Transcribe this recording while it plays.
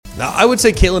Now, I would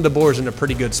say Kalen DeBoer is in a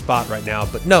pretty good spot right now,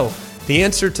 but no, the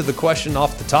answer to the question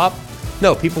off the top,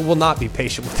 no, people will not be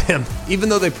patient with him, even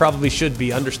though they probably should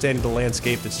be, understanding the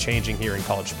landscape that's changing here in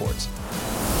college sports.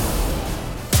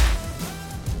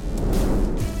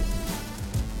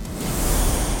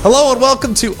 Hello and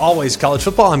welcome to Always College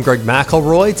Football. I'm Greg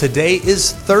McElroy. Today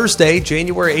is Thursday,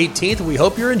 January 18th. We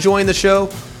hope you're enjoying the show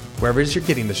wherever it is you're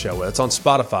getting the show. Whether it's on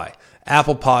Spotify,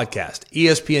 Apple Podcast,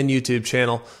 ESPN YouTube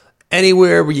channel,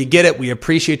 anywhere where you get it. We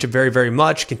appreciate you very, very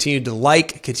much. Continue to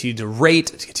like, continue to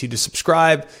rate, continue to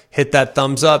subscribe, hit that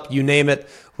thumbs up, you name it.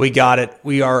 We got it.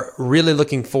 We are really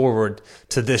looking forward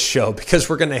to this show because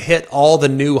we're going to hit all the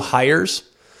new hires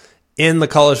in the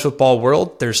college football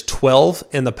world. There's 12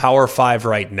 in the Power 5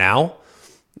 right now,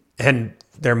 and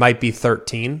there might be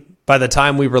 13. By the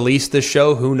time we release this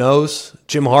show, who knows?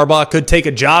 Jim Harbaugh could take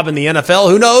a job in the NFL.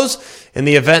 Who knows? In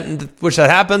the event in which that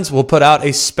happens, we'll put out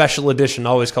a special edition,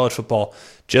 Always College Football,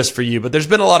 just for you. But there's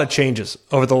been a lot of changes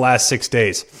over the last 6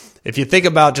 days. If you think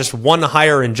about just one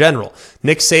hire in general,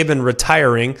 Nick Saban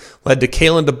retiring led to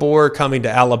Kalen DeBoer coming to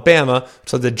Alabama,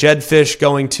 so the Jedd Fisch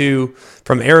going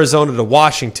from Arizona to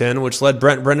Washington, which led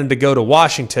Brent Brennan to go to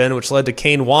Washington, which led to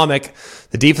Kane Womack,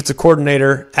 the defensive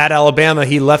coordinator at Alabama.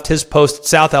 He left his post at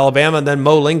South Alabama, and then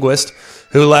Mo Linguist,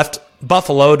 who left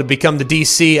Buffalo to become the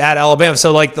DC at Alabama.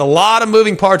 So a lot of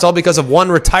moving parts, all because of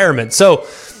one retirement. So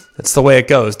that's the way it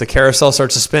goes. The carousel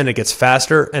starts to spin. It gets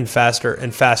faster and faster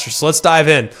and faster. So let's dive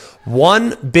in.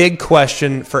 One big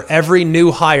question for every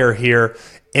new hire here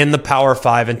in the Power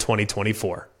 5 in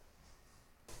 2024.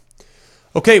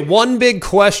 Okay, one big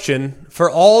question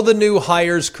for all the new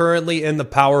hires currently in the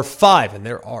Power 5. And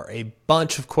there are a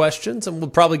bunch of questions, and we'll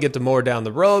probably get to more down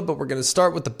the road, but we're going to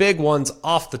start with the big ones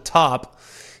off the top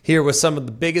here with some of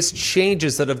the biggest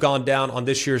changes that have gone down on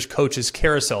this year's coaches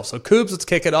carousel. So, Coobs, let's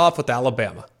kick it off with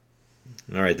Alabama.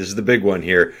 All right, this is the big one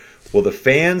here. Will the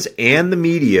fans and the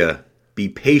media be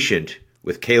patient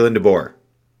with Kalen DeBoer?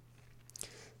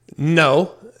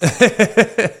 No.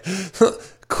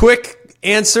 Quick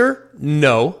answer,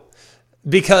 no.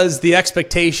 Because the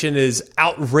expectation is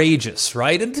outrageous,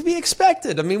 right? And to be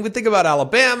expected. I mean, we think about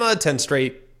Alabama,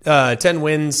 10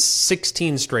 wins,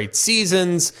 16 straight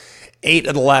seasons. 8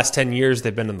 of the last 10 years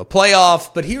they've been in the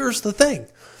playoff. But here's the thing.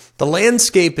 The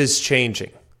landscape is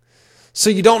changing. So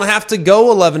you don't have to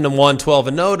go 11-1,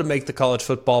 12-0 to make the college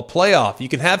football playoff. You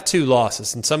can have 2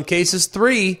 losses, in some cases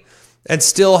 3, and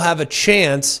still have a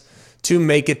chance to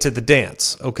make it to the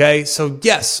dance, okay? So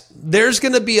yes, there's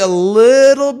going to be a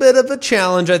little bit of a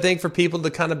challenge, I think, for people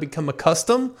to kind of become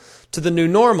accustomed to the new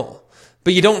normal.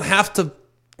 But you don't have to,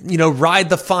 ride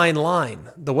the fine line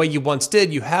the way you once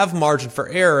did. You have margin for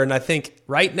error, and I think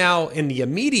right now in the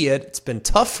immediate, it's been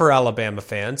tough for Alabama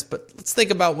fans, but let's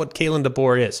think about what Kalen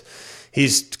DeBoer is.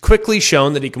 He's quickly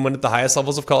shown that he can win at the highest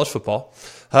levels of college football.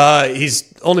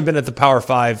 He's only been at the Power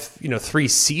 5, 3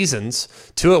 seasons,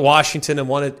 2 at Washington and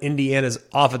 1 at Indiana's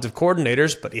offensive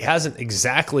coordinators, but he hasn't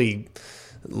exactly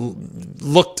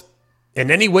looked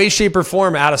in any way, shape, or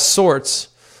form out of sorts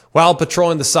while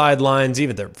patrolling the sidelines,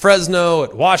 even at Fresno,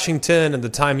 at Washington, and the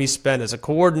time he spent as a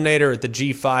coordinator at the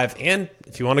G5. And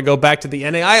if you want to go back to the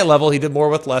NAIA level, he did more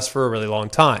with less for a really long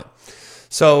time.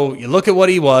 So you look at what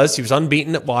he was. He was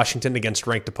unbeaten at Washington against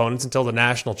ranked opponents until the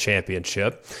national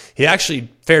championship. He actually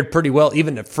fared pretty well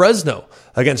even at Fresno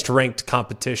against ranked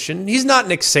competition. He's not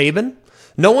Nick Saban.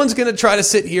 No one's going to try to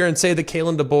sit here and say that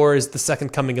Kalen DeBoer is the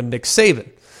second coming of Nick Saban.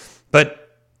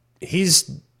 But he's,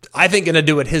 I think, going to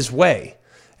do it his way.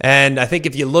 And I think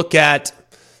if you look at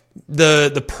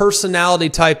the personality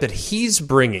type that he's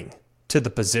bringing to the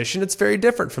position, it's very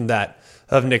different from that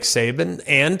of Nick Saban.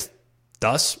 And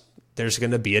thus, there's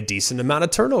going to be a decent amount of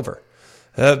turnover.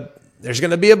 There's going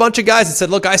to be a bunch of guys that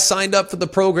said, look, I signed up for the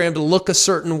program to look a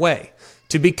certain way,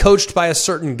 to be coached by a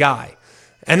certain guy.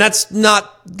 And that's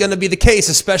not going to be the case,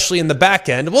 especially in the back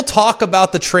end. We'll talk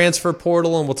about the transfer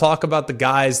portal, and we'll talk about the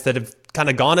guys that have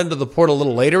kind of gone into the portal a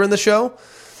little later in the show.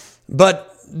 But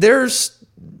there's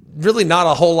really not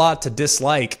a whole lot to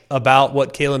dislike about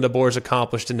what Kalen DeBoer has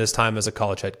accomplished in his time as a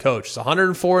college head coach. It's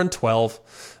 104-12.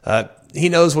 He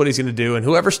knows what he's going to do, and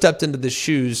whoever stepped into his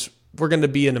shoes, we're going to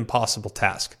be an impossible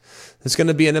task. It's going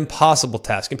to be an impossible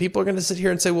task, and people are going to sit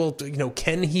here and say, well,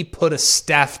 can he put a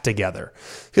staff together?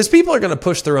 Because people are going to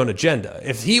push their own agenda.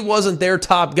 If he wasn't their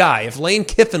top guy, if Lane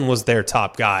Kiffin was their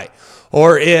top guy,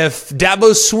 or if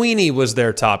Dabo Swinney was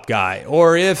their top guy,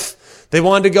 or if they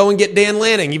wanted to go and get Dan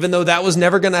Lanning, even though that was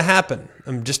never going to happen.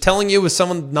 I'm just telling you with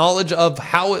some knowledge of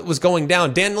how it was going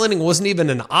down. Dan Lanning wasn't even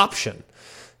an option.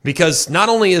 Because not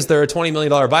only is there a $20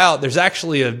 million buyout, there's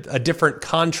actually a different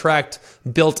contract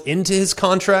built into his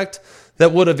contract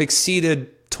that would have exceeded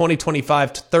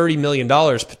 $25 to $30 million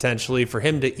potentially for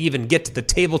him to even get to the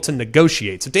table to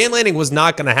negotiate. So Dan Lanning was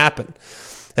not going to happen.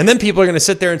 And then people are going to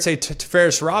sit there and say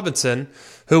Ferris Robinson,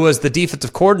 who was the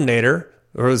defensive coordinator,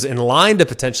 or was in line to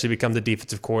potentially become the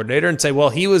defensive coordinator, and say, well,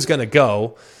 he was going to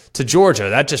go to Georgia.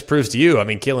 That just proves to you,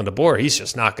 Kalen DeBoer, he's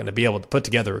just not going to be able to put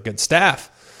together a good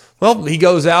staff. Well, he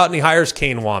goes out and he hires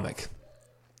Kane Womack.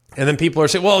 And then people are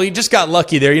saying, well, he just got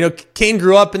lucky there. Kane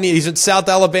grew up he's in South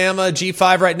Alabama,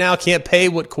 G5 right now, can't pay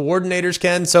what coordinators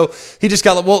can. So he just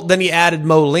then he added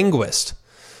Mo Linguist,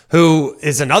 who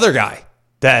is another guy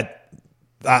that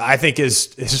I think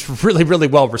is really, really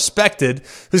well respected,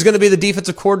 who's going to be the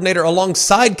defensive coordinator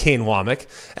alongside Kane Womack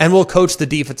and will coach the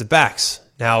defensive backs.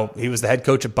 Now, he was the head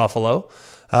coach at Buffalo.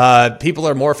 People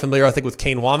are more familiar, I think, with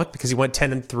Kane Womack because he went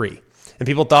 10-3. And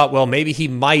people thought, well, maybe he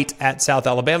might at South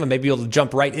Alabama, maybe able to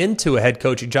jump right into a head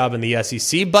coaching job in the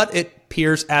SEC. But it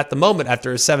appears at the moment,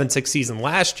 after a 7-6 season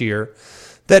last year,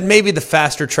 that maybe the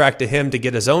faster track to him to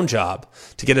get his own job,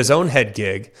 to get his own head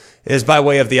gig, is by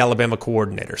way of the Alabama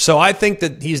coordinator. So I think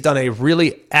that he's done a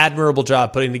really admirable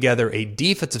job putting together a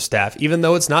defensive staff, even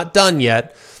though it's not done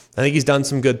yet. I think he's done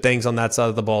some good things on that side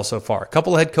of the ball so far. A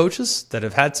couple of head coaches that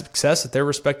have had success at their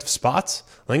respective spots.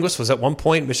 Linguist was at one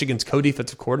point Michigan's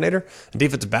co-defensive coordinator and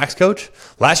defensive backs coach.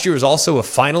 Last year was also a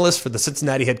finalist for the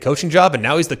Cincinnati head coaching job, and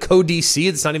now he's the co-DC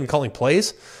that's not even calling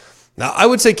plays. Now, I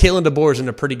would say Kalen DeBoer is in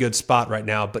a pretty good spot right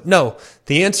now, but no,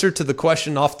 the answer to the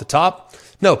question off the top,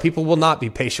 no, people will not be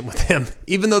patient with him,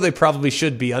 even though they probably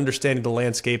should be, understanding the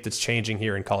landscape that's changing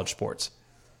here in college sports.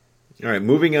 All right,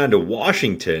 moving on to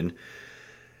Washington.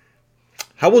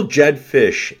 How will Jedd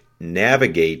Fisch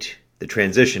navigate the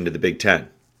transition to the Big Ten?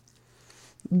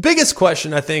 Biggest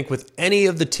question, I think, with any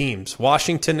of the teams,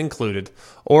 Washington included,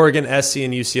 Oregon, SC,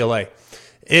 and UCLA,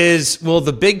 is will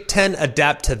the Big Ten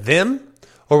adapt to them,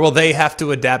 or will they have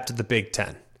to adapt to the Big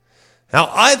Ten? Now,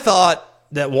 I thought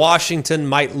that Washington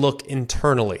might look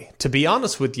internally. To be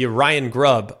honest with you, Ryan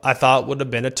Grubb, I thought would have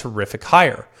been a terrific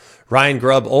hire. Ryan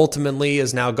Grubb ultimately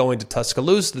is now going to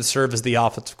Tuscaloosa to serve as the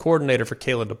offensive coordinator for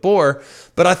Kalen DeBoer,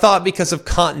 but I thought because of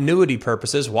continuity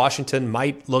purposes, Washington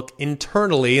might look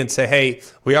internally and say, hey,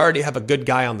 we already have a good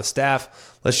guy on the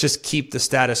staff. Let's just keep the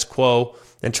status quo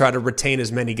and try to retain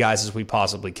as many guys as we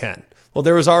possibly can. Well,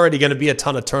 there was already going to be a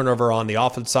ton of turnover on the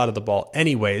offensive side of the ball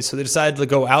anyways, so they decided to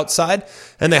go outside,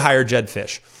 and they hired Jedd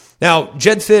Fisch. Now,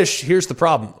 Jedd Fisch, here's the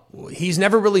problem. He's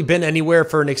never really been anywhere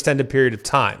for an extended period of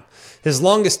time. His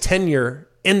longest tenure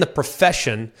in the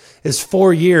profession is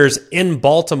 4 years in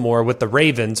Baltimore with the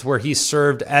Ravens, where he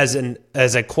served as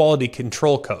a quality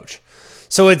control coach.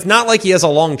 So it's not like he has a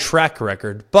long track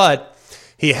record, but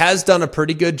he has done a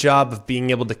pretty good job of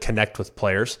being able to connect with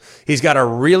players. He's got a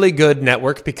really good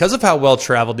network because of how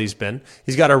well-traveled he's been.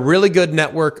 He's got a really good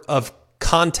network of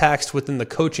contacts within the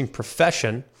coaching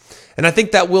profession. And I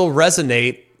think that will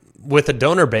resonate with a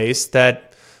donor base that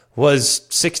was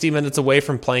 60 minutes away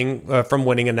from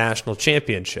winning a national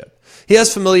championship. He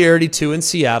has familiarity, too, in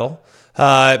Seattle.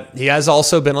 He has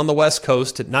also been on the West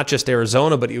Coast, not just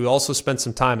Arizona, but he also spent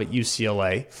some time at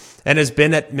UCLA and has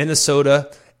been at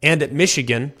Minnesota and at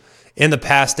Michigan in the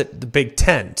past at the Big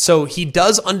Ten. So he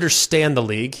does understand the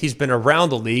league. He's been around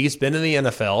the league. He's been in the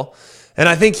NFL. And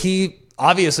I think he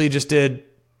obviously just did,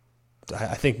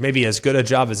 I think, maybe as good a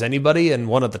job as anybody in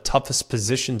one of the toughest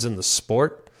positions in the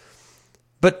sport.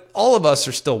 But all of us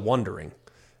are still wondering.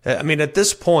 I mean, at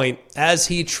this point, as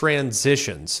he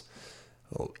transitions,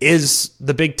 is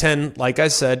the Big Ten, like I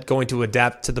said, going to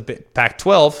adapt to the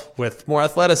Pac-12 with more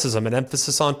athleticism, an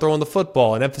emphasis on throwing the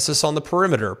football, an emphasis on the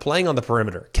perimeter, playing on the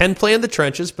perimeter? Can play in the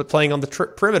trenches, but playing on the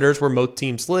perimeters where most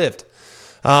teams lived,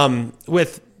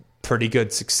 with pretty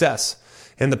good success.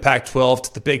 In the Pac-12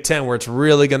 to the Big Ten, where it's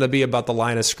really going to be about the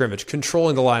line of scrimmage,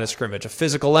 controlling the line of scrimmage, a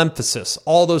physical emphasis.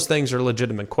 All those things are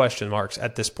legitimate question marks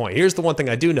at this point. Here's the one thing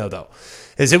I do know, though,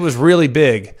 is it was really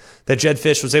big that Jedd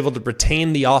Fisch was able to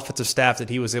retain the offensive staff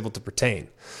that he was able to retain.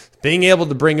 Being able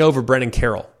to bring over Brennan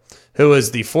Carroll, who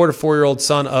is the 4-4-year-old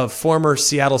son of former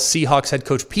Seattle Seahawks head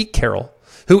coach Pete Carroll,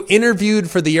 who interviewed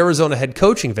for the Arizona head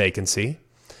coaching vacancy.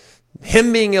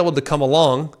 Him being able to come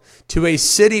along to a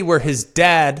city where his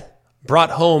dad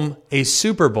brought home a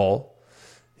Super Bowl.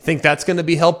 Think that's going to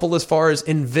be helpful as far as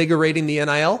invigorating the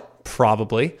NIL?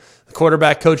 Probably. The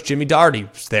quarterback coach Jimmy Doherty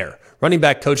was there. Running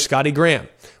back coach Scotty Graham.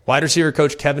 Wide receiver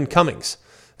coach Kevin Cummings.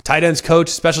 Tight ends coach,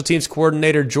 special teams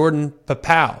coordinator Jordan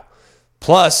Papau.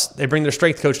 Plus, they bring their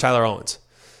strength coach Tyler Owens.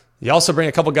 You also bring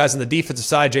a couple guys on the defensive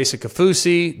side, Jason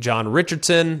Kaufusi, John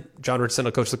Richardson. John Richardson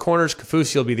will coach the corners.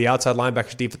 Kaufusi will be the outside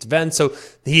linebackers, defensive end. So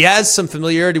he has some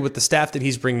familiarity with the staff that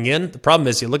he's bringing in. The problem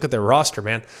is you look at their roster,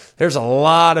 man. There's a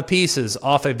lot of pieces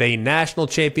off of a national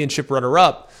championship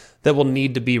runner-up that will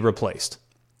need to be replaced.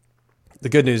 The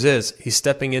good news is he's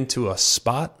stepping into a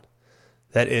spot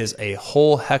that is a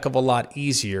whole heck of a lot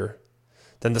easier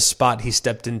than the spot he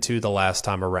stepped into the last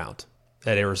time around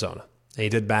at Arizona. And he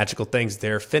did magical things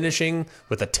there, finishing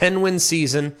with a 10-win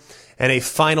season and a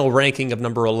final ranking of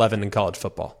number 11 in college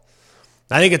football.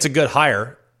 I think it's a good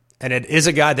hire, and it is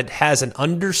a guy that has an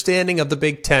understanding of the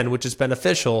Big Ten, which is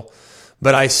beneficial,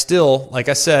 but I still, like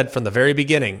I said from the very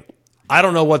beginning, I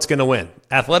don't know what's going to win,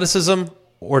 athleticism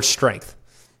or strength.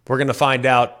 We're going to find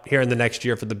out here in the next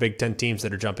year for the Big Ten teams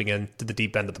that are jumping into the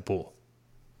deep end of the pool.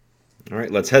 All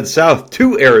right, let's head south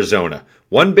to Arizona.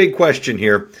 One big question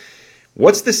here.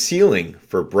 What's the ceiling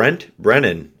for Brent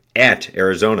Brennan at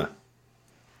Arizona?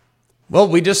 Well,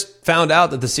 we just found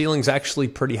out that the ceiling's actually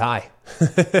pretty high.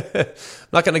 I'm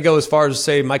not going to go as far as to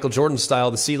say Michael Jordan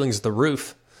style, the ceiling's the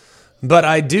roof. But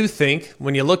I do think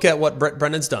when you look at what Brent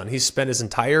Brennan's done, he's spent his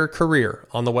entire career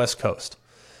on the West Coast.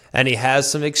 And he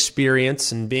has some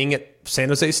experience in being at San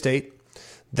Jose State.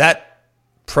 That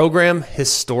program,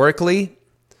 historically,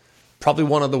 probably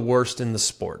one of the worst in the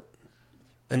sport.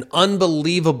 An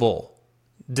unbelievable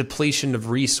depletion of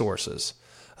resources.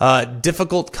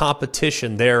 Difficult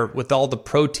competition there with all the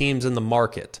pro teams in the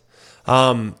market.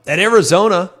 At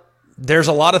Arizona, there's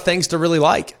a lot of things to really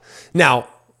like. Now,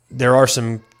 there are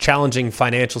some challenging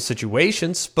financial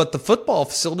situations, but the football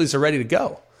facilities are ready to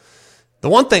go. The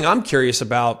one thing I'm curious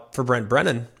about for Brent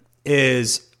Brennan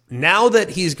is now that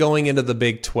he's going into the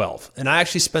Big 12, and I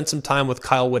actually spent some time with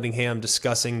Kyle Whittingham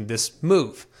discussing this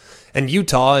move. And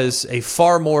Utah is a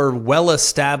far more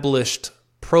well-established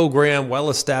program,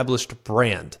 well-established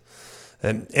brand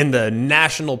in the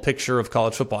national picture of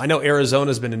college football. I know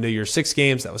Arizona's been in New Year's Six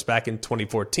games. That was back in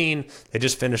 2014. They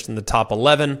just finished in the top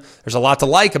 11. There's a lot to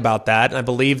like about that, and I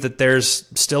believe that there's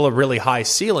still a really high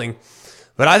ceiling.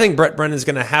 But I think Brent Brennan's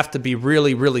going to have to be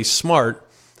really, really smart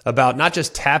about not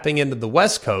just tapping into the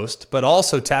West Coast, but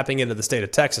also tapping into the state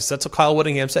of Texas. That's what Kyle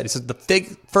Whittingham said. He said,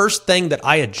 the first thing that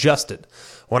I adjusted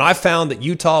when I found that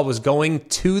Utah was going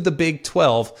to the Big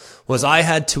 12 was I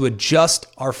had to adjust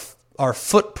our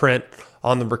footprint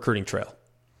on the recruiting trail.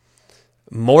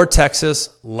 More Texas,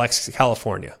 less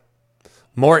California.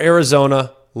 More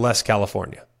Arizona, less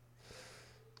California.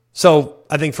 So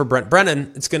I think for Brent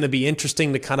Brennan, it's going to be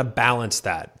interesting to kind of balance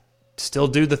that. Still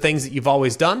do the things that you've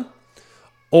always done,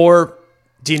 or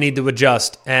do you need to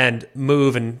adjust and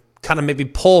move and kind of maybe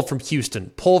pull from Houston,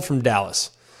 pull from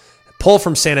Dallas, pull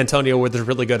from San Antonio where there's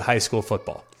really good high school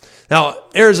football? Now,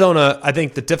 Arizona, I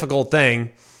think the difficult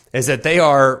thing is that they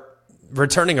are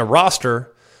returning a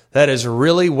roster that is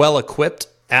really well equipped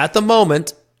at the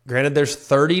moment. Granted, there's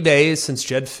 30 days since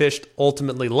Jedd Fisch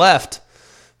ultimately left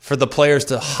for the players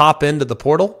to hop into the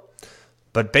portal.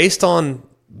 But based on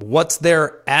what's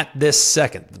there at this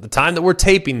second, the time that we're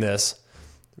taping this,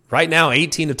 right now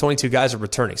 18 to 22 guys are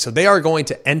returning. So they are going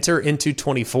to enter into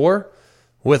 24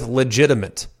 with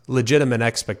legitimate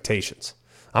expectations.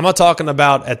 I'm not talking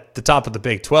about at the top of the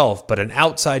Big 12, but an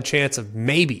outside chance of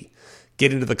maybe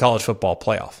getting to the college football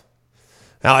playoff.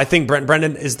 Now, I think Brent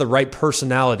Brennan is the right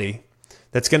personality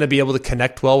that's going to be able to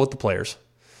connect well with the players.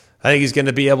 I think he's going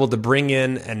to be able to bring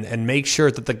in and make sure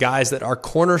that the guys that are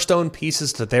cornerstone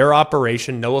pieces to their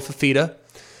operation, Noah Fafita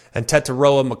and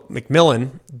Tetaroa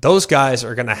McMillan, those guys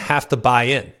are going to have to buy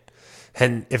in.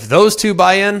 And if those two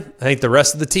buy in, I think the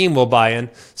rest of the team will buy in.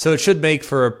 So it should make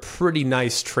for a pretty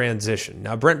nice transition.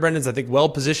 Now, Brent Brennan's, I think, well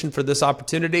positioned for this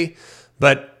opportunity,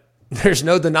 but there's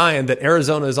no denying that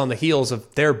Arizona is on the heels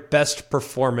of their best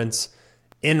performance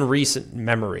in recent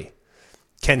memory.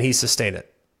 Can he sustain it?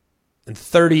 And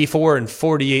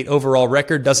 34-48 overall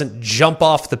record doesn't jump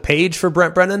off the page for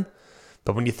Brent Brennan.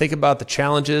 But when you think about the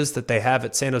challenges that they have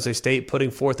at San Jose State,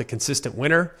 putting forth a consistent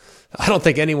winner, I don't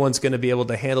think anyone's going to be able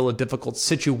to handle a difficult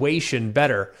situation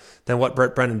better than what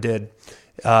Brent Brennan did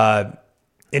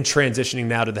in transitioning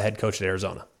now to the head coach at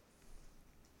Arizona.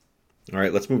 All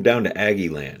right, let's move down to Aggie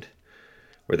land,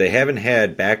 where they haven't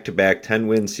had back-to-back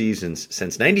 10-win seasons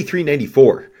since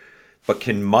 93-94. But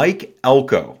can Mike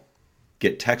Elko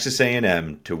get Texas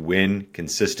A&M to win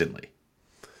consistently?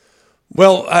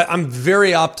 Well, I'm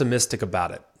very optimistic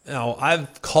about it. Now,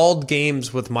 I've called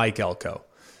games with Mike Elko.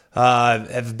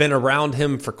 I've been around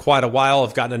him for quite a while.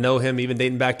 I've gotten to know him even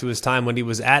dating back to his time when he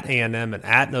was at A&M and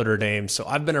at Notre Dame. So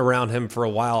I've been around him for a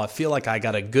while. I feel like I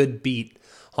got a good beat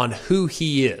on who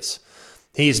he is.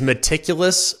 He's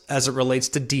meticulous as it relates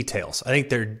to details. I think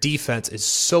their defense is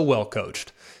so well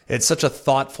coached. It's such a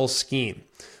thoughtful scheme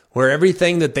where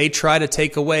everything that they try to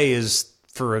take away is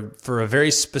for a very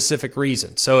specific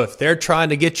reason. So if they're trying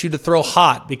to get you to throw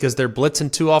hot because they're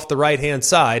blitzing two off the right-hand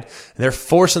side, and they're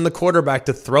forcing the quarterback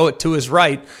to throw it to his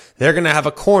right, they're going to have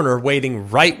a corner waiting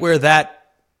right where that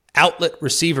outlet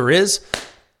receiver is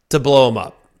to blow him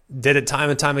up. Did it time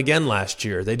and time again last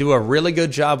year. They do a really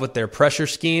good job with their pressure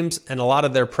schemes, and a lot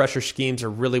of their pressure schemes are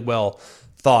really well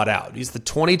thought out. He's the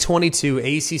 2022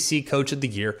 ACC Coach of the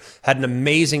Year, had an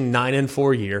amazing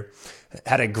 9-4 year,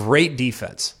 had a great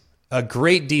defense. A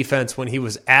great defense when he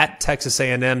was at Texas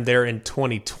A&M there in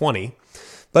 2020.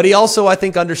 But he also, I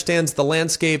think, understands the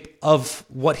landscape of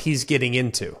what he's getting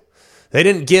into. They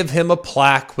didn't give him a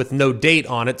plaque with no date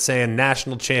on it saying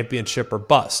national championship or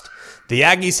bust. The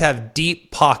Aggies have deep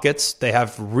pockets. They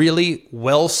have really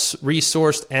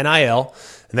well-resourced NIL,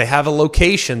 and they have a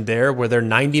location there where they're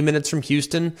 90 minutes from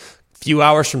Houston, a few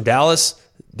hours from Dallas.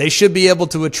 They should be able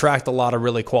to attract a lot of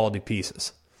really quality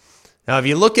pieces. Now, if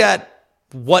you look at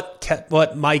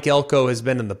what Mike Elko has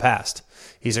been in the past.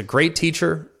 He's a great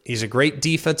teacher. He's a great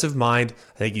defensive mind.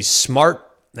 I think he's smart.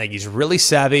 I think he's really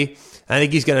savvy. I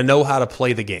think he's going to know how to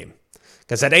play the game.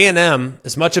 Because at A&M,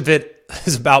 as much of it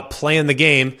is about playing the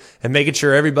game and making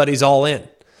sure everybody's all in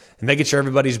and making sure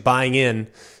everybody's buying in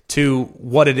to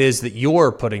what it is that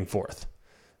you're putting forth.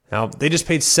 Now, they just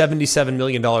paid $77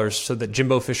 million so that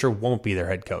Jimbo Fisher won't be their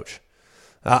head coach.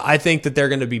 I think that they're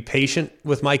going to be patient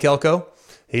with Mike Elko.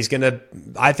 He's going to,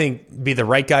 I think, be the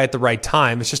right guy at the right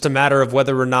time. It's just a matter of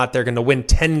whether or not they're going to win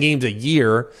 10 games a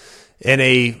year in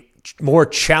a more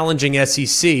challenging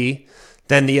SEC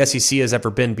than the SEC has ever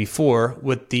been before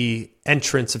with the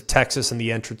entrance of Texas and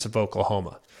the entrance of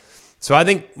Oklahoma. So I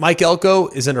think Mike Elko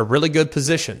is in a really good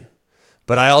position.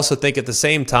 But I also think at the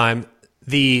same time,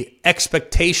 the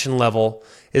expectation level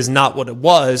is not what it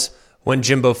was when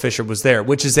Jimbo Fisher was there,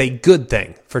 which is a good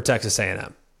thing for Texas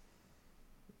A&M.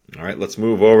 All right, let's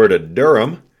move over to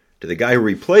Durham, to the guy who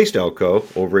replaced Elko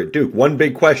over at Duke. One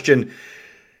big question,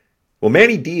 will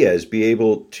Manny Diaz be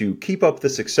able to keep up the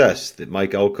success that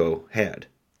Mike Elko had?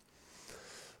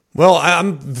 Well,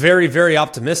 I'm very, very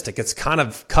optimistic. It's kind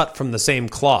of cut from the same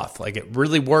cloth. Like, it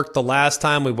really worked the last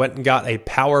time we went and got a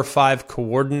Power 5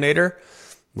 coordinator.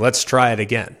 Let's try it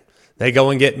again. They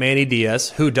go and get Manny Diaz,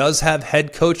 who does have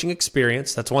head coaching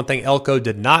experience. That's one thing Elko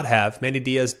did not have. Manny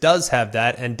Diaz does have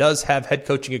that and does have head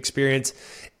coaching experience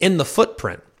in the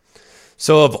footprint.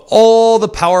 So of all the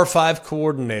Power 5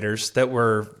 coordinators that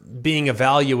were being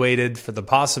evaluated for the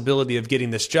possibility of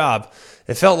getting this job,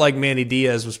 it felt like Manny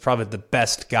Diaz was probably the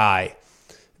best guy.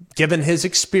 Given his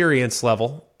experience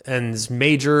level and his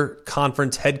major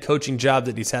conference head coaching job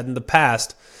that he's had in the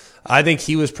past, I think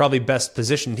he was probably best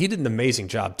positioned. He did an amazing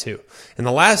job too. In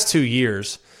the last 2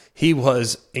 years, he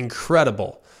was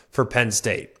incredible for Penn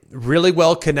State. Really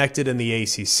well connected in the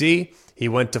ACC. He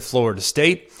went to Florida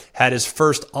State, had his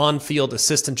first on-field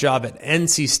assistant job at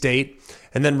NC State,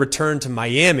 and then returned to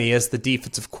Miami as the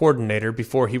defensive coordinator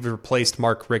before he replaced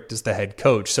Mark Richt as the head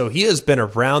coach. So he has been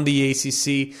around the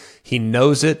ACC. He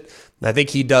knows it. And I think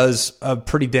he does a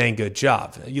pretty dang good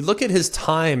job. You look at his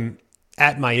time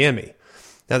at Miami.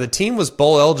 Now, the team was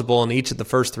bowl eligible in each of the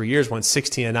first 3 years, went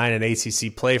 16-9 in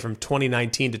ACC play from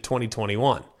 2019 to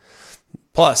 2021.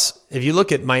 Plus, if you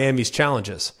look at Miami's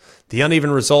challenges, the uneven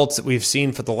results that we've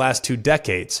seen for the last 2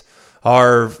 decades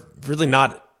are really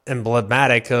not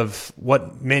emblematic of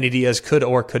what Manny Diaz could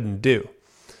or couldn't do.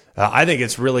 I think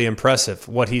it's really impressive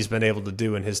what he's been able to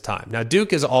do in his time. Now,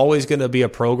 Duke is always going to be a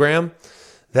program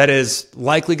that is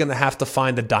likely going to have to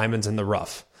find the diamonds in the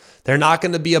rough. They're not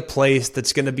going to be a place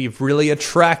that's going to be really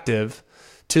attractive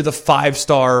to the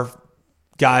 5-star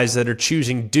guys that are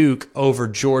choosing Duke over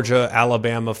Georgia,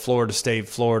 Alabama, Florida State,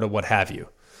 Florida, what have you.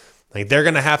 Like, they're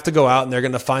going to have to go out and they're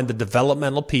going to find the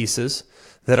developmental pieces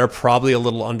that are probably a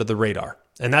little under the radar.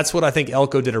 And that's what I think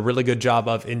Elko did a really good job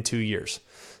of in 2 years.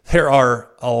 There are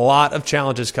a lot of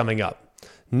challenges coming up.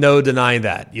 No denying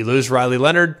that. You lose Riley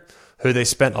Leonard, who they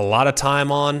spent a lot of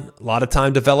time on, a lot of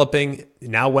time developing,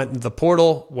 now went into the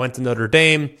portal, went to Notre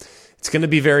Dame. It's going to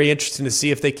be very interesting to see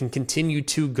if they can continue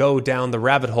to go down the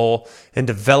rabbit hole and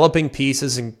developing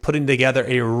pieces and putting together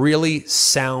a really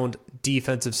sound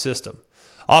defensive system.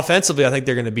 Offensively, I think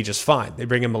they're going to be just fine. They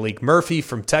bring in Malik Murphy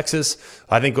from Texas.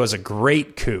 I think it was a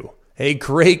great coup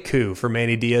for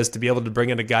Manny Diaz to be able to bring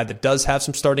in a guy that does have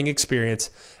some starting experience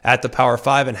at the Power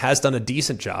 5 and has done a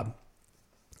decent job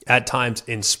at times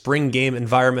in spring game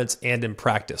environments and in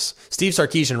practice. Steve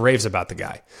Sarkisian raves about the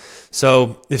guy.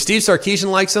 So if Steve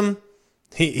Sarkisian likes him,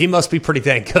 He must be pretty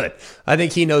dang good. I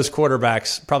think he knows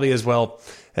quarterbacks probably as well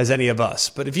as any of us.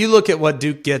 But if you look at what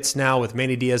Duke gets now with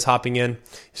Manny Diaz hopping in,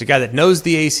 he's a guy that knows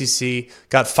the ACC,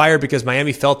 got fired because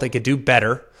Miami felt they could do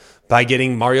better by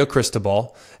getting Mario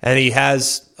Cristobal, and he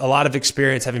has a lot of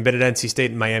experience having been at NC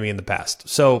State and Miami in the past.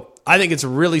 So I think it's a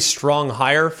really strong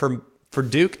hire for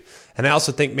Duke, and I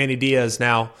also think Manny Diaz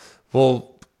now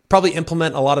will probably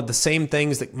implement a lot of the same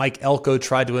things that Mike Elko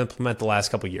tried to implement the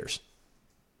last couple of years.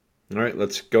 All right,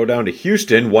 let's go down to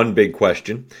Houston. One big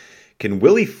question. Can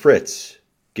Willie Fritz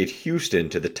get Houston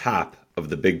to the top of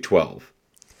the Big 12?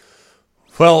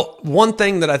 Well, one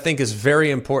thing that I think is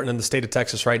very important in the state of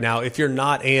Texas right now, if you're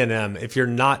not A&M, if you're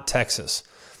not Texas,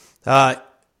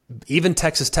 even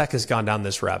Texas Tech has gone down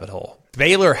this rabbit hole.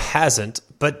 Baylor hasn't,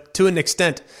 but to an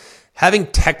extent, having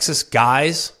Texas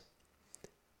guys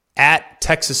at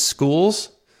Texas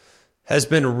schools has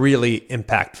been really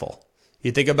impactful.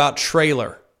 You think about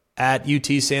Traylor at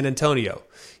UT San Antonio.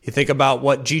 You think about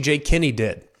what G.J. Kinney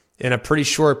did in a pretty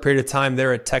short period of time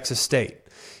there at Texas State.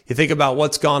 You think about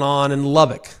what's gone on in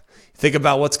Lubbock. You think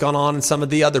about what's gone on in some of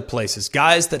the other places.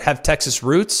 Guys that have Texas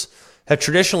roots have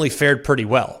traditionally fared pretty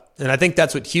well. And I think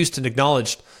that's what Houston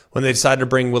acknowledged when they decided to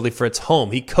bring Willie Fritz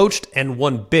home. He coached and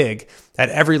won big at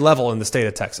every level in the state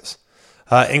of Texas,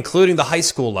 including the high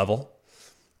school level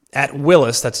at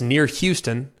Willis, that's near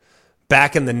Houston,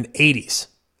 back in the 80s.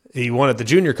 He won at the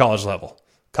junior college level,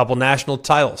 a couple national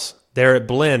titles there at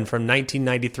Blinn from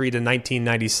 1993 to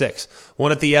 1996.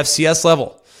 Won at the FCS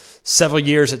level, several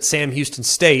years at Sam Houston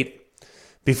State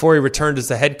before he returned as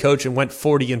the head coach and went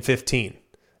 40-15.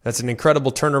 That's an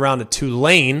incredible turnaround at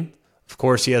Tulane. Of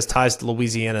course, he has ties to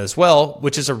Louisiana as well,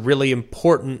 which is a really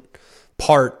important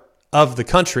part of the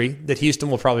country that Houston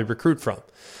will probably recruit from.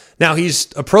 Now, he's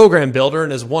a program builder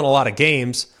and has won a lot of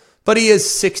games, but he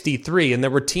is 63, and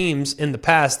there were teams in the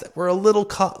past that were a little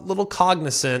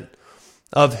cognizant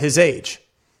of his age.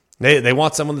 They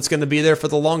want someone that's going to be there for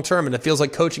the long term, and it feels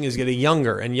like coaching is getting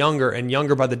younger and younger and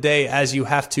younger by the day as you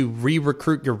have to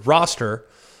re-recruit your roster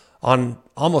on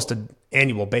almost an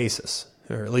annual basis,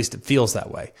 or at least it feels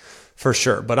that way for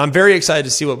sure. But I'm very excited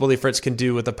to see what Willie Fritz can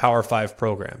do with the Power 5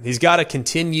 program. He's got to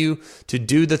continue to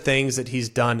do the things that he's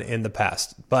done in the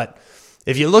past. But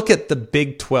if you look at the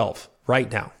Big 12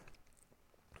 right now,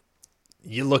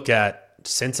 you look at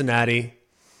Cincinnati,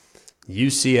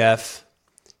 UCF,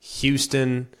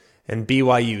 Houston, and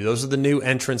BYU. Those are the new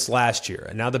entrants last year.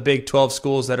 And now the Big 12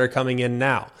 schools that are coming in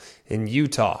now in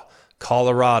Utah,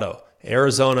 Colorado,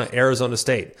 Arizona, Arizona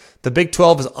State. The Big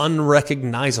 12 is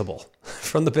unrecognizable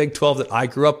from the Big 12 that I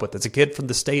grew up with. It's a kid from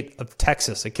the state of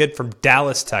Texas, a kid from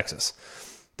Dallas, Texas.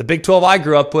 The Big 12 I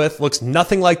grew up with looks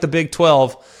nothing like the Big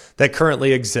 12 that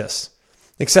currently exists,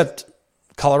 except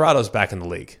Colorado's back in the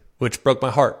league, which broke my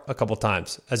heart a couple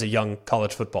times as a young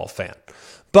college football fan.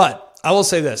 But I will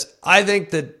say this. I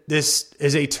think that this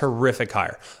is a terrific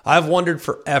hire. I've wondered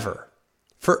forever,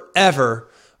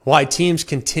 why teams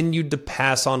continued to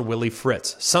pass on Willie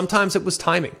Fritz. Sometimes it was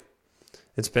timing.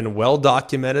 It's been well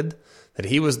documented that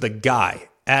he was the guy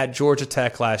at Georgia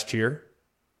Tech last year.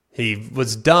 He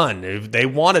was done. They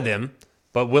wanted him,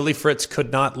 but Willie Fritz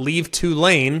could not leave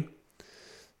Tulane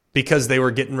because they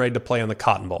were getting ready to play on the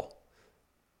Cotton Bowl.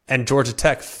 And Georgia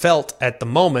Tech felt at the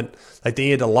moment like they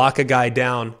needed to lock a guy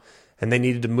down and they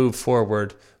needed to move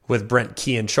forward with Brent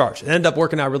Key in charge. It ended up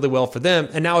working out really well for them,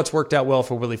 and now it's worked out well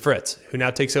for Willie Fritz, who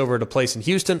now takes over at a place in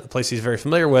Houston, a place he's very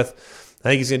familiar with. I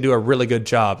think he's going to do a really good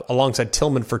job alongside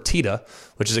Tillman Fertitta,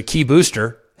 which is a key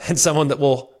booster and someone that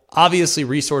will obviously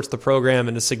resource the program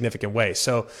in a significant way.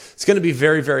 So it's going to be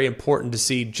very, very important to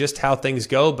see just how things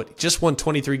go, but he just won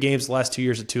 23 games the last 2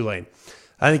 years at Tulane.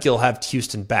 I think he'll have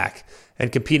Houston back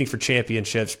and competing for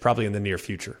championships probably in the near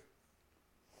future.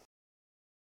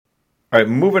 All right,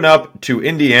 moving up to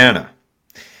Indiana.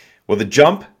 Will the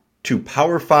jump to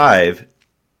Power 5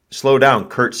 slow down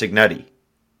Curt Cignetti?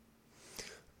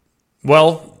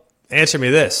 Well, answer me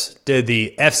this. Did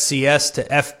the FCS to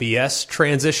FBS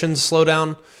transition slow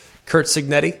down Curt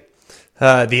Cignetti?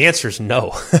 The answer is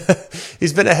no.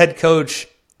 He's been a head coach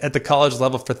at the college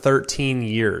level for 13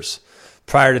 years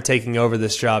prior to taking over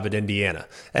this job at Indiana.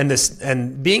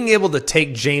 And being able to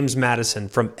take James Madison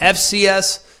from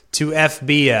FCS to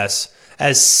FBS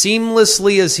as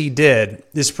seamlessly as he did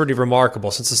is pretty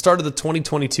remarkable. Since the start of the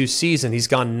 2022 season, he's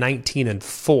gone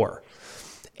 19-4.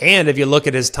 And if you look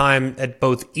at his time at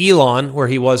both Elon, where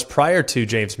he was prior to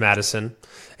James Madison,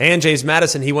 and James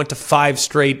Madison, he went to 5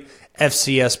 straight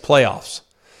FCS playoffs.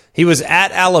 He was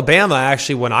at Alabama,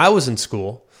 actually, when I was in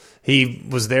school, He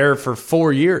was there for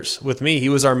 4 years with me. He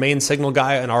was our main signal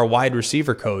guy and our wide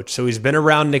receiver coach. So he's been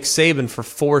around Nick Saban for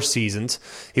 4 seasons.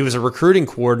 He was a recruiting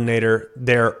coordinator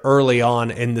there early on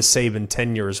in the Saban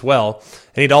tenure as well.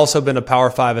 And he'd also been a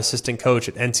Power 5 assistant coach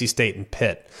at NC State and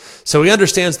Pitt. So he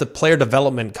understands the player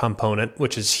development component,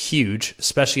 which is huge,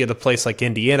 especially at a place like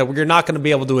Indiana, where you're not going to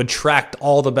be able to attract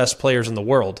all the best players in the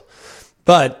world.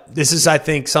 But this is, I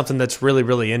think, something that's really,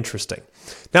 really interesting.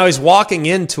 Now he's walking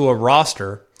into a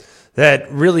roster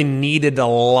that really needed a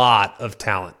lot of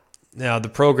talent. Now, the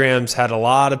programs had a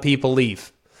lot of people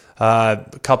leave. A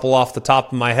couple off the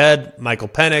top of my head, Michael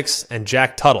Penix and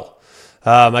Jack Tuttle.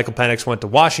 Michael Penix went to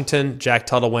Washington. Jack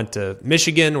Tuttle went to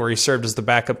Michigan, where he served as the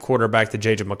backup quarterback to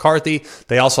J.J. McCarthy.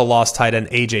 They also lost tight end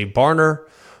A.J. Barner,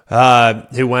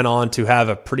 who went on to have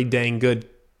a pretty dang good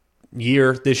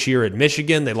year this year at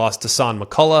Michigan. They lost Dasan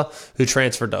McCullough, who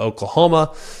transferred to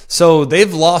Oklahoma. So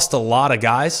they've lost a lot of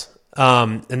guys.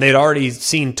 And they'd already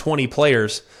seen 20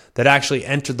 players that actually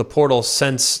entered the portal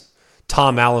since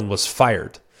Tom Allen was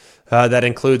fired. That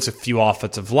includes a few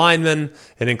offensive linemen.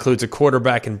 It includes a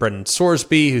quarterback in Brendan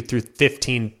Sorsby, who threw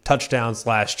 15 touchdowns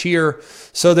last year.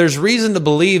 So there's reason to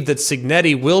believe that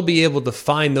Cignetti will be able to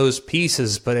find those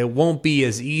pieces, but it won't be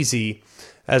as easy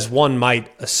as one might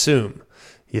assume.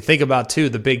 You think about, too,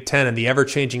 the Big Ten and the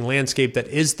ever-changing landscape that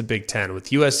is the Big Ten, with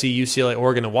USC, UCLA,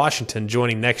 Oregon, and Washington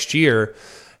joining next year.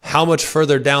 How much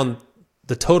further down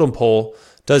the totem pole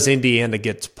does Indiana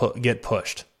get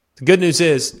pushed? The good news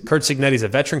is Curt Cignetti's a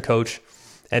veteran coach,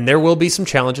 and there will be some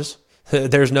challenges.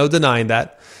 There's no denying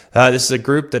that. This is a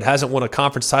group that hasn't won a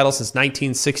conference title since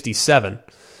 1967.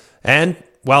 And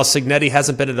while Cignetti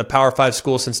hasn't been at a Power 5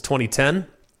 school since 2010,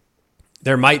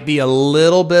 there might be a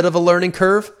little bit of a learning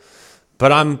curve,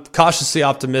 but I'm cautiously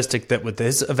optimistic that with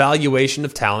his evaluation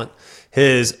of talent,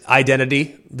 his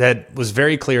identity that was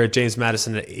very clear at James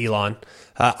Madison and Elon,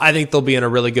 I think they'll be in a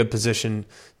really good position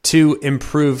to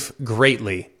improve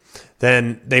greatly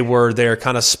than they were there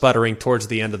kind of sputtering towards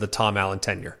the end of the Tom Allen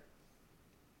tenure.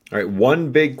 All right,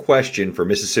 one big question for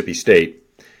Mississippi State.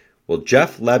 Will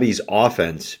Jeff Lebby's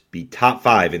offense be top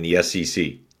 5 in the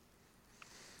SEC?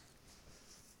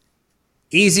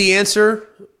 Easy answer,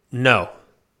 no.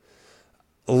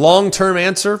 Long-term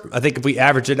answer, I think if we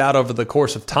average it out over the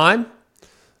course of time,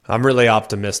 I'm really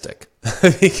optimistic.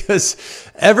 Because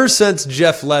ever since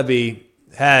Jeff Lebby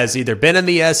has either been in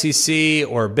the SEC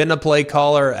or been a play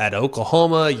caller at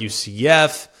Oklahoma,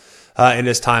 UCF, in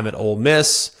his time at Ole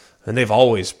Miss, and they've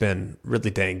always been really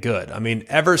dang good. I mean,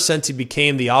 ever since he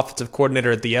became the offensive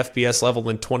coordinator at the FBS level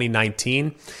in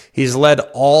 2019, he's led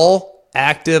all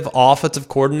active offensive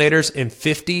coordinators in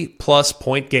 50-plus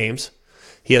point games.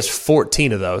 He has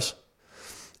 14 of those.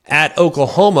 At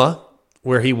Oklahoma,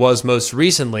 where he was most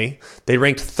recently, they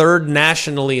ranked 3rd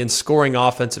nationally in scoring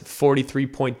offense at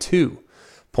 43.2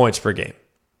 points per game.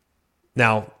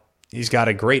 Now, he's got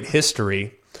a great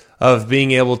history of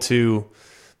being able to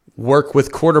work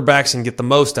with quarterbacks and get the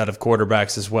most out of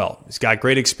quarterbacks as well. He's got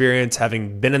great experience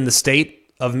having been in the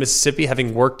state of Mississippi,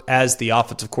 having worked as the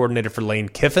offensive coordinator for Lane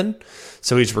Kiffin.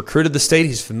 So he's recruited the state.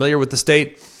 He's familiar with the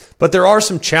state. But there are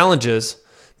some challenges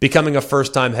becoming a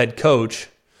first-time head coach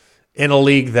in a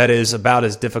league that is about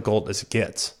as difficult as it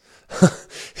gets.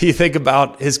 You think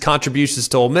about his contributions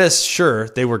to Ole Miss, sure,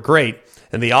 they were great,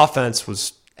 and the offense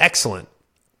was excellent,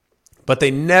 but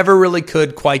they never really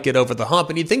could quite get over the hump.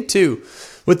 And you think, too,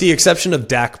 with the exception of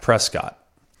Dak Prescott,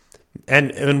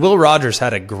 and Will Rogers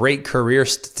had a great career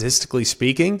statistically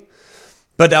speaking,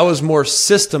 but that was more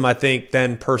system, I think,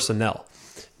 than personnel.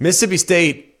 Mississippi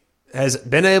State has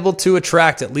been able to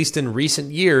attract, at least in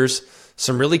recent years,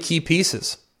 some really key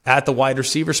pieces at the wide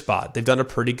receiver spot. They've done a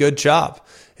pretty good job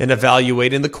in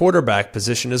evaluating the quarterback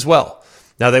position as well.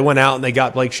 Now, they went out and they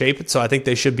got Blake Shapen, so I think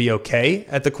they should be okay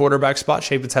at the quarterback spot.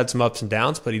 Shapen's had some ups and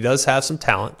downs, but he does have some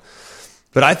talent.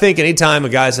 But I think anytime a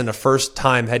guy's in a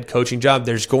first-time head coaching job,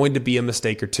 there's going to be a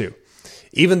mistake or two.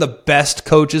 Even the best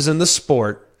coaches in the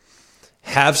sport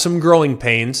have some growing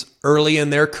pains early in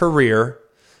their career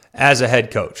as a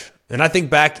head coach. And I think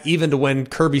back even to when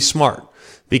Kirby Smart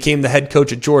became the head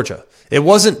coach at Georgia. It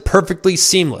wasn't perfectly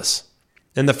seamless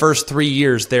in the first 3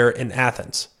 years there in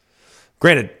Athens.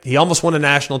 Granted, he almost won a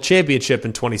national championship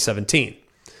in 2017.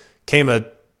 Came a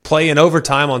play in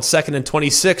overtime on 2nd and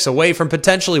 26 away from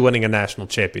potentially winning a national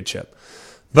championship.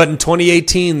 But in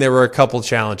 2018, there were a couple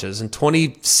challenges. In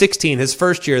 2016, his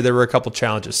first year, there were a couple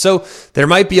challenges. So there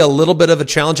might be a little bit of a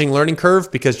challenging learning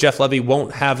curve because Jeff Lebby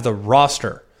won't have the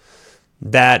roster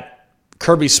that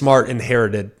Kirby Smart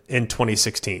inherited in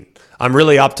 2016. I'm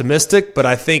really optimistic, but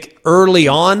I think early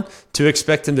on to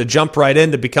expect him to jump right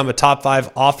in to become a top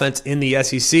 5 offense in the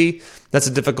SEC, that's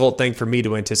a difficult thing for me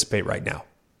to anticipate right now.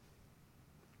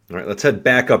 All right, let's head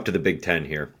back up to the Big Ten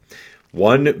here.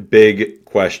 One big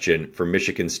question for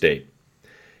Michigan State.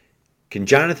 Can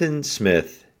Jonathan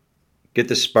Smith get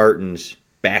the Spartans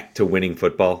back to winning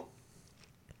football?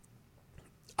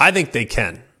 I think they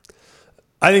can.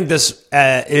 I think this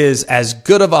is as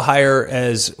good of a hire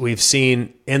as we've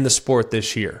seen in the sport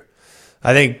this year.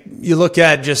 I think you look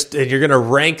at you're going to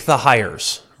rank the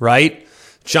hires, right?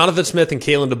 Jonathan Smith and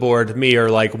Kalen DeBoer, to me, are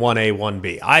like 1A,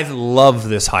 1B. I love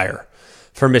this hire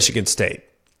for Michigan State.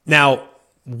 Now,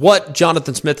 what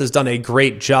Jonathan Smith has done a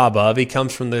great job of, he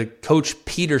comes from the Coach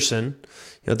Peterson,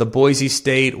 the Boise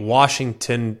State,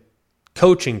 Washington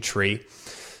coaching tree.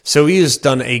 So he has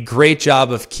done a great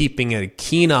job of keeping a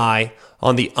keen eye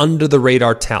on the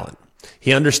under-the-radar talent.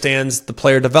 He understands the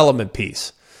player development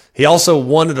piece. He also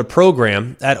wanted a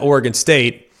program at Oregon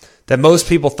State that most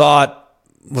people thought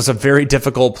was a very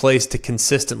difficult place to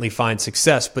consistently find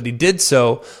success, but he did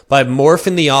so by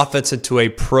morphing the offense into a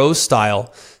pro-style,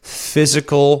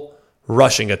 physical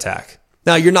rushing attack.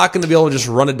 Now, you're not going to be able to just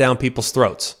run it down people's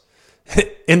throats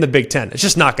in the Big Ten. It's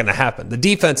just not going to happen. The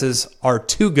defenses are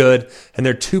too good, and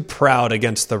they're too proud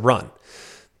against the run.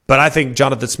 But I think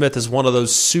Jonathan Smith is one of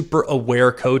those super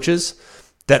aware coaches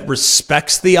that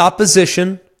respects the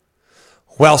opposition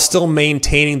while still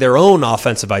maintaining their own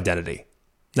offensive identity.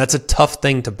 That's a tough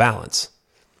thing to balance,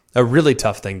 a really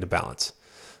tough thing to balance.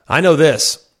 I know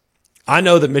this. I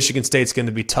know that Michigan State's going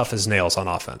to be tough as nails on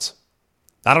offense.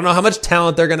 I don't know how much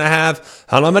talent they're going to have.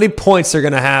 I don't know how many points they're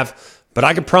going to have, but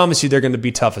I can promise you they're going to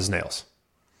be tough as nails.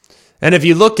 And if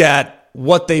you look at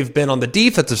what they've been on the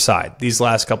defensive side these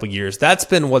last couple of years, that's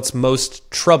been what's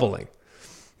most troubling.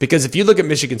 Because if you look at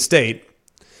Michigan State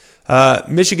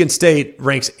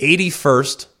ranks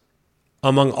 81st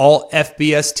among all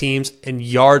FBS teams in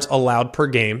yards allowed per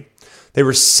game. They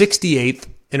were 68th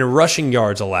in rushing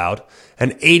yards allowed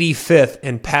and 85th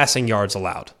in passing yards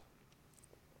allowed.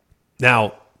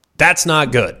 Now, that's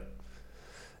not good.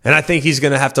 And I think he's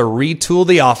going to have to retool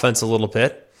the offense a little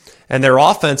bit. And their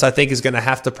offense, I think, is going to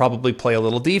have to probably play a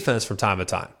little defense from time to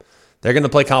time. They're going to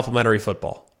play complementary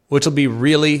football, which will be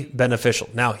really beneficial.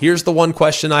 Now, here's the one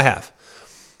question I have.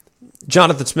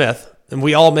 Jonathan Smith, and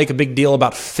we all make a big deal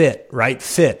about fit, right?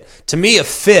 Fit. To me, a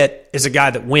fit is a guy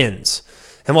that wins.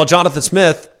 And while Jonathan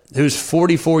Smith, who's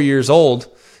 44 years old,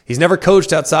 he's never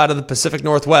coached outside of the Pacific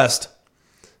Northwest,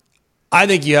 I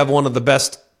think you have one of the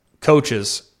best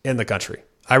coaches in the country.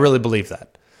 I really believe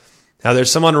that. Now,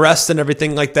 there's some unrest and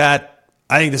everything like that.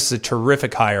 I think this is a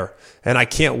terrific hire, and I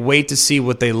can't wait to see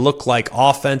what they look like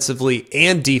offensively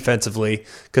and defensively,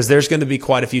 because there's going to be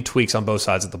quite a few tweaks on both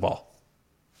sides of the ball.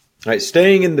 All right,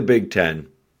 staying in the Big Ten,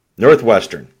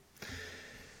 Northwestern.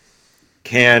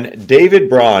 Can David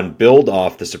Braun build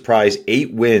off the surprise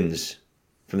 8 wins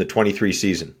from the 23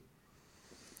 season?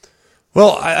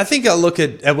 Well, I think I look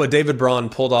at what David Braun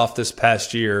pulled off this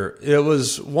past year. It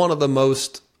was one of the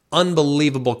most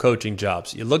unbelievable coaching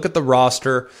jobs. You look at the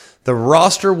roster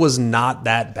was not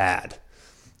that bad.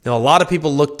 Now, a lot of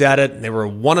people looked at it, and they were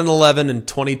 1-11 in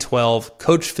 2012.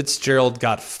 Coach Fitzgerald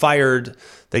got fired.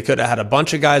 They could have had a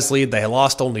bunch of guys leave. They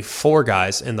lost only 4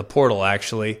 guys in the portal,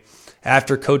 actually,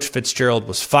 after Coach Fitzgerald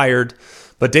was fired.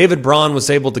 But David Braun was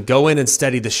able to go in and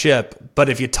steady the ship. But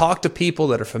if you talk to people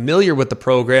that are familiar with the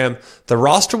program, the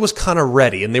roster was kind of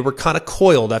ready, and they were kind of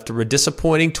coiled after a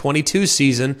disappointing 22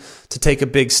 season to take a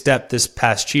big step this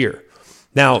past year.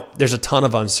 Now, there's a ton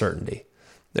of uncertainty.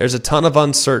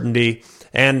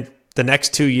 And the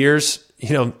next 2 years,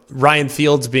 Ryan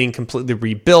Fields being completely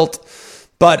rebuilt.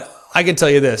 But I can tell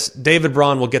you this, David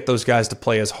Braun will get those guys to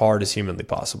play as hard as humanly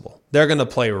possible. They're going to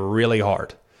play really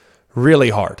hard. Really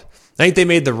hard. I think they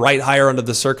made the right hire under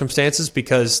the circumstances,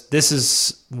 because this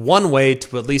is one way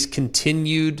to at least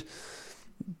continue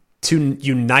to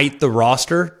unite the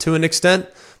roster to an extent,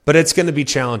 but it's going to be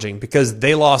challenging because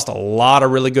they lost a lot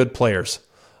of really good players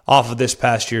off of this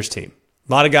past year's team.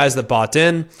 A lot of guys that bought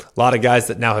in, a lot of guys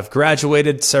that now have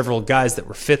graduated, several guys that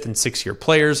were 5th and 6th year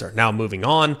players are now moving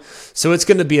on. So it's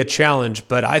going to be a challenge,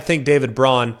 but I think David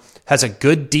Braun has a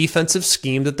good defensive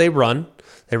scheme that they run.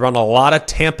 They run a lot of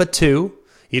Tampa 2.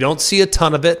 You don't see a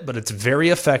ton of it, but it's very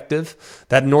effective.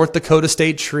 That North Dakota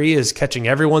State tree is catching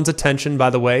everyone's attention, by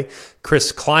the way.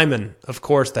 Chris Kleiman, of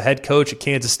course, the head coach at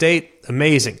Kansas State,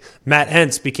 amazing. Matt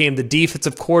Entz became the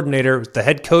defensive coordinator, the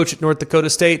head coach at North Dakota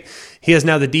State. He is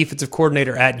now the defensive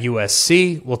coordinator at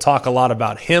USC. We'll talk a lot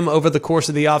about him over the course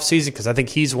of the offseason, because I think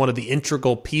he's one of the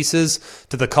integral pieces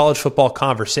to the college football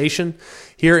conversation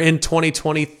here in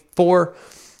 2024.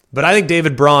 But I think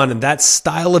David Braun and that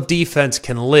style of defense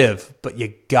can live, but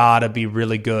you got to be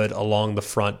really good along the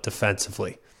front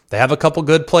defensively. They have a couple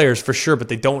good players for sure, but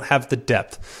they don't have the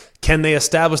depth. Can they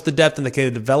establish the depth and they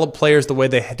can develop players the way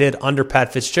they did under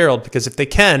Pat Fitzgerald? Because if they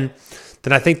can,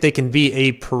 then I think they can be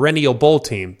a perennial bowl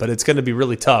team, but it's going to be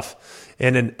really tough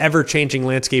in an ever-changing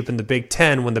landscape in the Big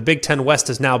Ten. When the Big Ten West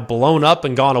has now blown up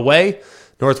and gone away,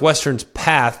 Northwestern's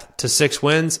path to 6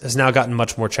 wins has now gotten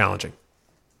much more challenging.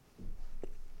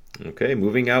 Okay,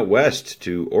 moving out west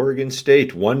to Oregon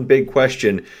State. One big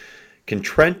question: can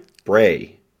Trent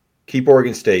Bray keep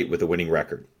Oregon State with a winning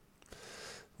record?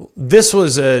 This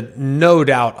was a no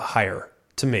doubt hire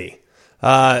to me.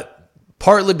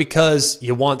 Partly because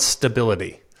you want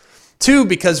stability. 2,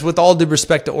 because with all due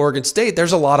respect to Oregon State,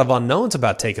 there's a lot of unknowns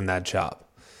about taking that job.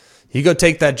 You go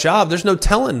take that job, there's no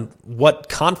telling what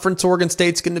conference Oregon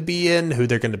State's going to be in, who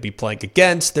they're going to be playing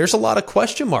against. There's a lot of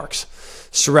question marks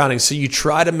surrounding. So you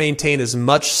try to maintain as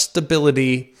much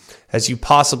stability as you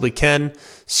possibly can.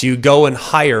 So you go and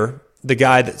hire the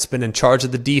guy that's been in charge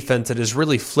of the defense that has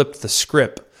really flipped the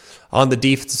script on the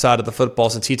defensive side of the football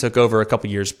since he took over a couple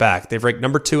years back. They've ranked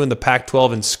number 2 in the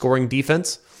Pac-12 in scoring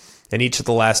defense in each of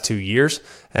the last 2 years.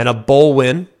 And a bowl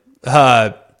win,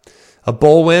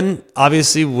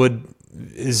 obviously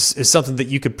is something that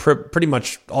you could pretty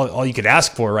much all you could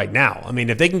ask for right now. I mean,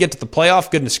 if they can get to the playoff,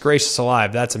 goodness gracious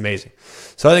alive, that's amazing.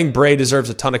 So I think Bray deserves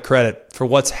a ton of credit for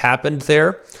what's happened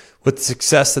there with the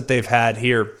success that they've had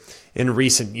here in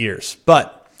recent years.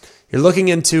 But you're looking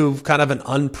into kind of an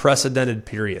unprecedented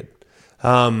period.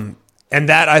 And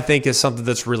that, I think, is something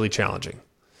that's really challenging.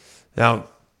 Now,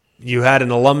 you had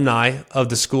an alumni of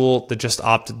the school that just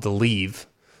opted to leave,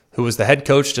 who was the head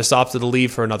coach, just opted to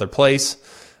leave for another place.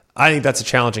 I think that's a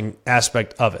challenging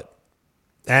aspect of it.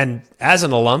 And as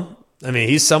an alum, I mean,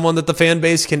 he's someone that the fan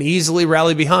base can easily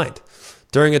rally behind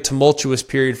during a tumultuous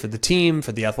period for the team,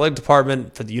 for the athletic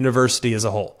department, for the university as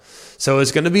a whole. So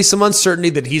it's going to be some uncertainty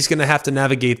that he's going to have to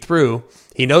navigate through.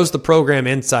 He knows the program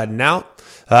inside and out.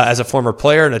 As a former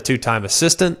player and a 2-time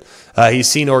assistant, he's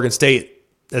seen Oregon State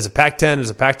as a Pac-10, as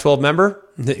a Pac-12 member.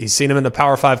 He's seen him in the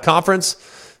Power 5 conference.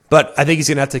 But I think he's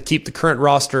going to have to keep the current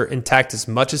roster intact as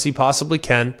much as he possibly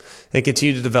can and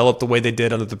continue to develop the way they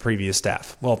did under the previous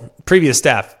staff. Well, previous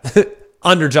staff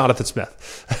under Jonathan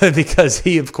Smith, because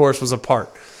he, of course, was a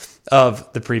part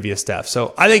of the previous staff.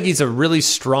 So I think he's a really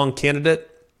strong candidate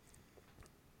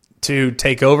to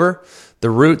take over the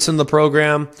roots in the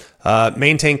program,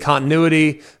 maintain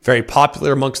continuity, very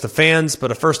popular amongst the fans,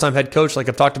 but a first-time head coach, like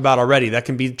I've talked about already, that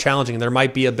can be challenging. There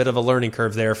might be a bit of a learning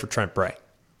curve there for Trent Bray.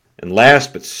 And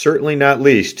last but certainly not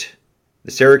least,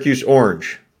 the Syracuse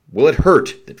Orange. Will it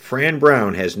hurt that Fran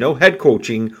Brown has no head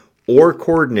coaching or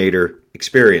coordinator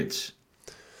experience?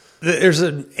 There's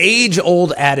an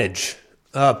age-old adage,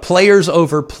 players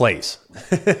over plays.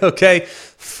 Okay?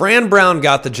 Fran Brown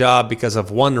got the job because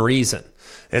of one reason.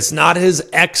 It's not his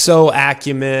exo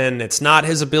acumen. It's not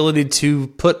his ability to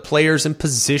put players in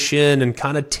position and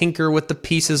kind of tinker with the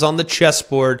pieces on the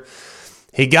chessboard.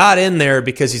 He got in there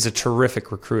because he's a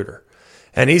terrific recruiter.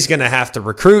 And he's going to have to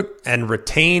recruit and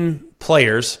retain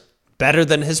players better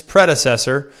than his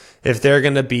predecessor if they're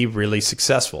going to be really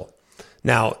successful.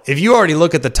 Now, if you already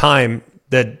look at the time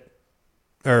that,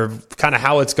 or kind of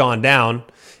how it's gone down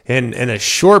in a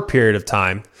short period of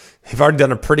time, they've already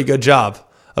done a pretty good job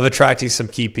of attracting some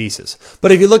key pieces.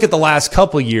 But if you look at the last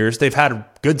couple years, they've had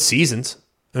good seasons.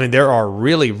 I mean, there are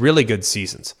really, really good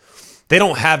seasons. They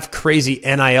don't have crazy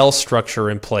NIL structure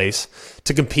in place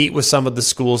to compete with some of the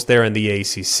schools there in the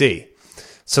ACC.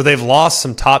 So they've lost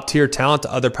some top-tier talent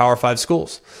to other Power 5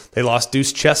 schools. They lost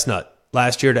Deuce Chestnut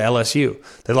last year to LSU.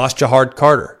 They lost Jahad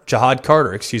Carter,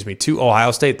 to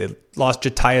Ohio State. They lost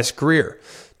Jatius Greer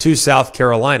to South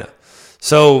Carolina.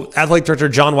 So athletic director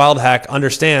John Wildhack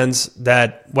understands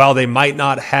that while they might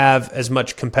not have as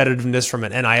much competitiveness from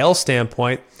an NIL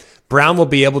standpoint, Brown will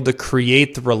be able to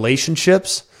create the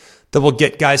relationships that will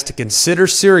get guys to consider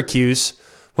Syracuse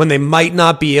when they might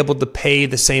not be able to pay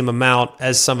the same amount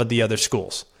as some of the other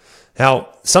schools. Now,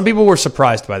 some people were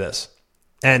surprised by this.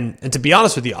 And to be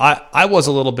honest with you, I was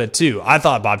a little bit too. I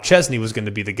thought Bob Chesney was going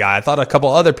to be the guy. I thought a couple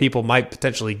other people might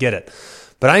potentially get it.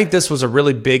 But I think this was a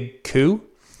really big coup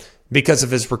because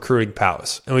of his recruiting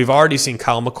prowess. And we've already seen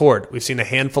Kyle McCord. We've seen a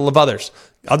handful of others.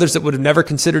 Others that would have never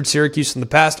considered Syracuse in the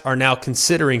past are now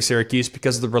considering Syracuse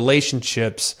because of the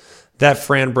relationships that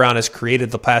Fran Brown has created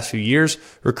the past few years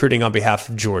recruiting on behalf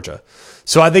of Georgia.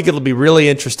 So I think it'll be really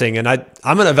interesting. And I'm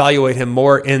going to evaluate him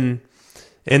more in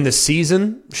the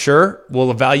season. Sure,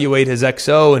 we'll evaluate his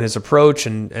XO and his approach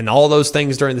and all those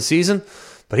things during the season.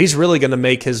 But he's really going to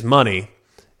make his money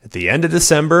at the end of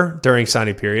December during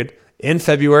signing period, in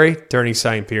February during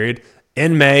signing period,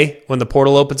 in May when the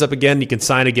portal opens up again, you can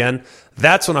sign again.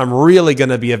 That's when I'm really going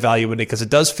to be evaluating it because it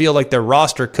does feel like their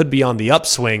roster could be on the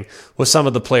upswing with some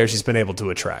of the players he's been able to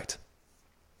attract.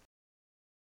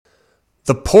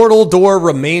 The portal door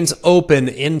remains open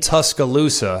in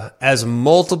Tuscaloosa as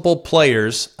multiple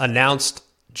players announced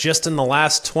just in the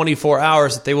last 24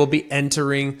 hours that they will be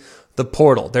entering the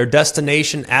portal. Their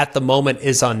destination at the moment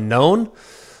is unknown,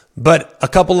 but a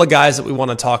couple of guys that we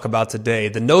want to talk about today.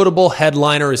 The notable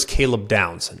headliner is Caleb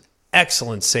Downs, an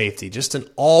excellent safety, just an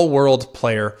all-world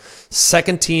player,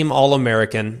 second-team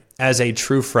All-American as a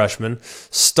true freshman,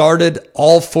 started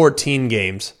all 14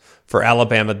 games for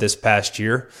Alabama this past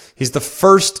year. He's the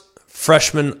first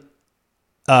freshman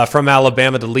from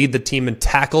Alabama to lead the team in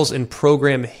tackles in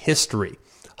program history.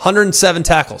 107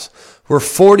 tackles were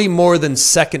 40 more than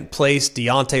second place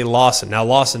Deontay Lawson. Now,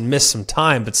 Lawson missed some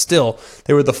time, but still,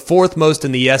 they were the fourth most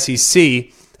in the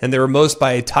SEC, and they were most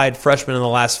by a tied freshman in the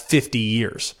last 50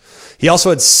 years. He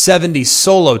also had 70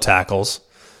 solo tackles,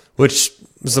 which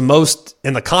was the most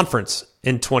in the conference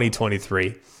in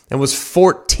 2023, and was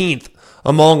 14th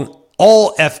among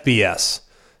all FBS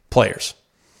players.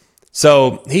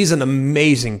 So he's an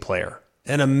amazing player,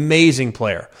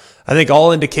 I think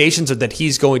all indications are that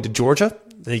he's going to Georgia.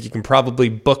 I think you can probably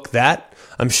book that.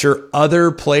 I'm sure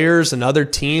other players and other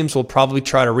teams will probably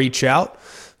try to reach out,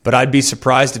 but I'd be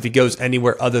surprised if he goes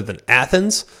anywhere other than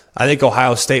Athens. I think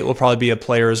Ohio State will probably be a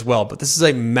player as well, but this is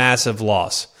a massive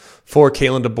loss for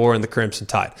Kalen DeBoer and the Crimson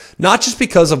Tide. Not just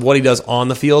because of what he does on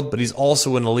the field, but he's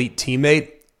also an elite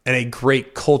teammate and a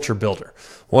great culture builder.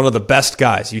 One of the best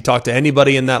guys. You talk to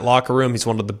anybody in that locker room, he's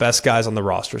one of the best guys on the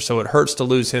roster. So it hurts to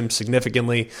lose him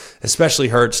significantly, especially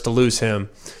hurts to lose him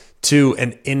to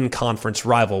an in-conference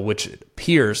rival, which it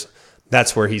appears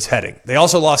that's where he's heading. They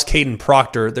also lost Caden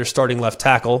Proctor, their starting left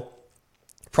tackle.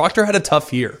 Proctor had a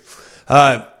tough year.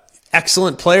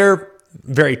 Excellent player,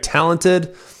 very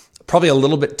talented, probably a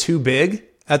little bit too big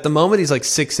at the moment. He's like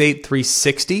 6'8",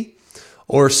 360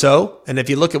 or so. And if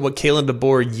you look at what Kalen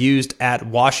DeBoer used at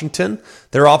Washington,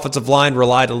 their offensive line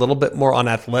relied a little bit more on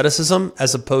athleticism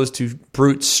as opposed to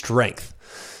brute strength.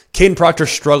 Caden Proctor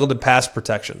struggled in pass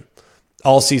protection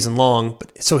all season long,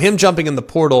 so him jumping in the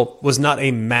portal was not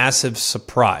a massive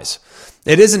surprise.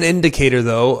 It is an indicator,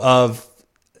 though, of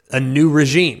a new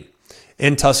regime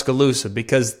in Tuscaloosa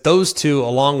because those two,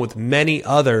 along with many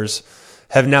others,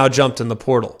 have now jumped in the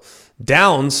portal.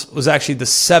 Downs was actually the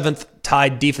seventh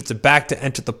Tide defensive back to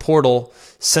enter the portal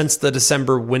since the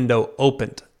December window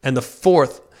opened, and the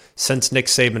fourth since Nick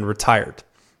Saban retired.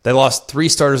 They lost 3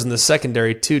 starters in the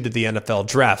secondary, 2 to the NFL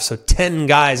draft. So 10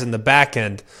 guys in the back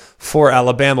end for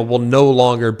Alabama will no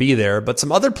longer be there. But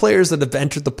some other players that have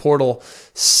entered the portal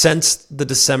since the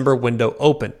December window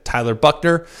opened. Tyler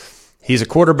Buchner, he's a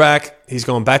quarterback. He's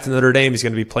going back to Notre Dame. He's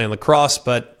going to be playing lacrosse,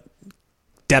 but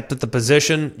depth at the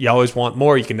position, you always want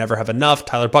more. You can never have enough.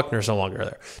 Tyler Buchner's no longer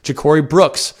there. Ja'Cory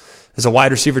Brooks is a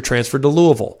wide receiver transferred to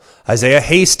Louisville. Isaiah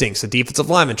Hastings, a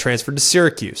defensive lineman, transferred to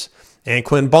Syracuse. And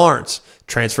Quinn Barnes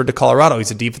transferred to Colorado.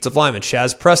 He's a defensive lineman.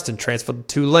 Shaz Preston transferred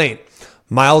to Tulane.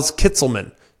 Miles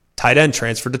Kitzelman, tight end,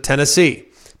 transferred to Tennessee.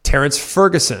 Terrence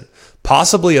Ferguson,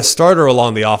 possibly a starter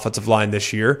along the offensive line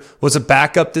this year, was a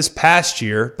backup this past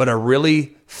year, but a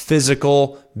really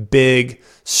physical, big,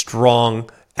 strong,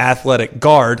 athletic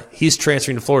guard. He's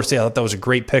transferring to Florida State. I thought that was a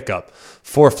great pickup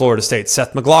for Florida State.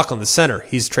 Seth McLaughlin, the center,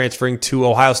 he's transferring to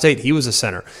Ohio State. He was a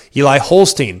center. Eli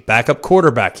Holstein, backup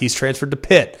quarterback. He's transferred to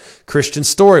Pitt. Christian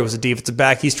Story was a defensive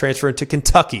back. He's transferring to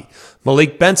Kentucky.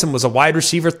 Malik Benson was a wide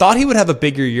receiver. Thought he would have a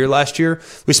bigger year last year.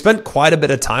 We spent quite a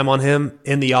bit of time on him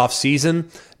in the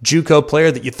offseason. JUCO player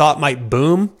that you thought might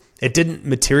boom. It didn't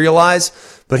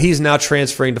materialize, but he's now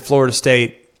transferring to Florida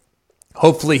State.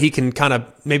 Hopefully he can kind of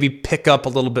maybe pick up a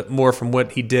little bit more from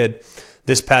what he did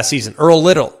this past season. Earl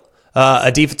Little,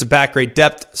 a defensive back, great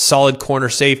depth, solid corner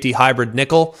safety, hybrid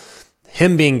nickel.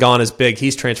 Him being gone is big.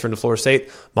 He's transferring to Florida State.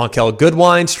 Monkel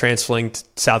Goodwine's transferring to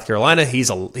South Carolina. He's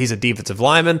a defensive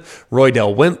lineman.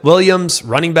 Roydell Williams,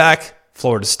 running back,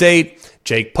 Florida State.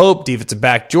 Jake Pope, defensive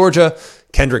back, Georgia.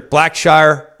 Kendrick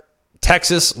Blackshire,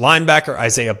 Texas, linebacker.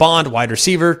 Isaiah Bond, wide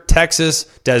receiver, Texas.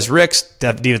 Des Ricks,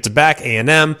 defensive back,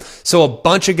 A&M. So a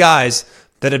bunch of guys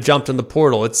that have jumped in the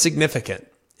portal. It's significant.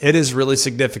 It is really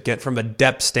significant from a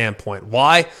depth standpoint.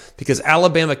 Why? Because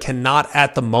Alabama cannot,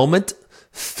 at the moment,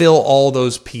 fill all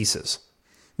those pieces.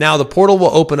 Now, the portal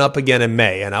will open up again in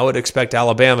May, and I would expect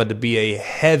Alabama to be a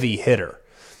heavy hitter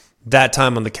that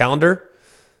time on the calendar,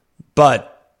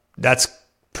 but that's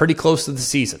pretty close to the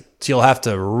season. So you'll have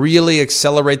to really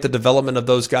accelerate the development of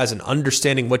those guys and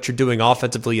understanding what you're doing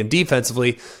offensively and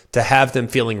defensively to have them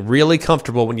feeling really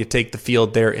comfortable when you take the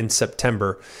field there in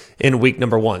September in week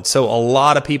number 1. So a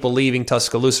lot of people leaving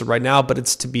Tuscaloosa right now, but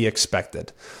it's to be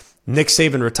expected. Nick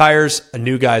Saban retires, a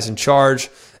new guy's in charge,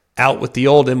 out with the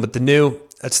old, in with the new.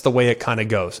 That's the way it kind of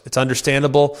goes. It's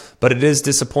understandable, but it is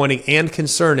disappointing and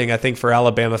concerning, I think, for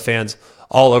Alabama fans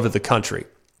all over the country.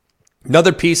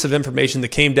 Another piece of information that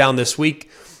came down this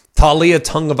week, Taulia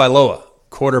Tagovailoa,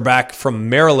 quarterback from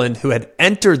Maryland who had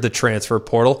entered the transfer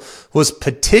portal, was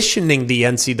petitioning the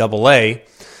NCAA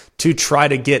to try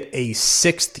to get a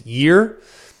 6th year.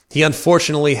 He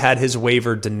unfortunately had his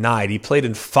waiver denied. He played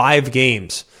in 5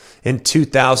 games in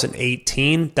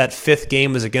 2018. That 5th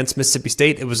game was against Mississippi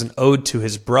State. It was an ode to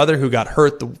his brother who got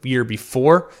hurt the year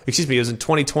before. It was in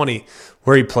 2020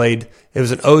 where he played. It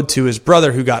was an ode to his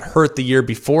brother who got hurt the year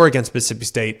before against Mississippi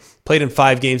State, played in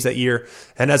 5 games that year,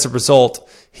 and as a result,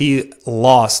 he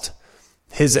lost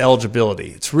his eligibility.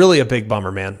 It's really a big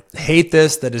bummer, man. Hate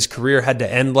this, that his career had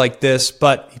to end like this,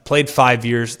 but he played 5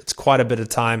 years. It's quite a bit of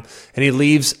time, and he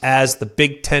leaves as the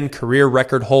Big Ten career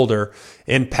record holder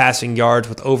in passing yards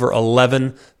with over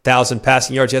 11,000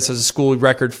 passing yards. He has a school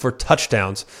record for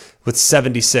touchdowns with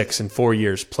 76 in 4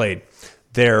 years played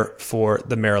there for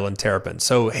the Maryland Terrapins.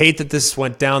 So hate that this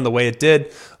went down the way it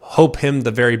did. Hope him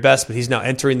the very best, but he's now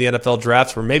entering the NFL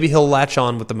drafts where maybe he'll latch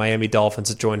on with the Miami Dolphins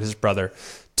to join his brother,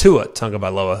 Tua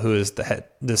Tagovailoa, who is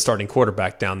the starting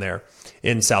quarterback down there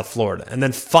in South Florida. And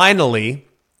then finally,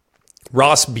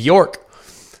 Ross Bjork,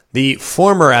 the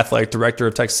former athletic director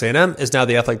of Texas A&M, is now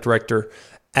the athletic director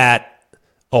at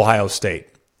Ohio State.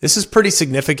 This is pretty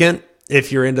significant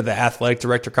if you're into the athletic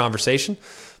director conversation,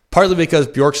 partly because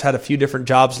Bjork's had a few different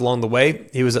jobs along the way.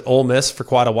 He was at Ole Miss for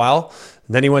quite a while.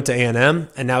 Then he went to A&M,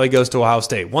 and now he goes to Ohio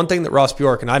State. One thing that Ross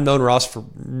Bjork, and I've known Ross for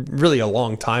really a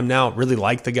long time now, really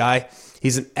like the guy.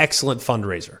 He's an excellent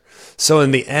fundraiser. So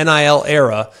in the NIL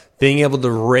era, being able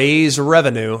to raise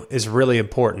revenue is really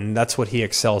important. That's what he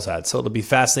excels at. So it'll be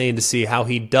fascinating to see how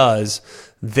he does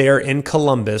there in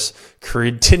Columbus,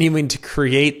 continuing to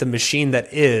create the machine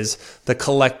that is the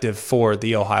collective for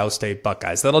the Ohio State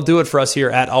Buckeyes. That'll do it for us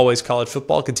here at Always College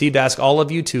Football. Continue to ask all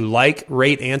of you to like,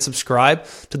 rate, and subscribe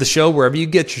to the show wherever you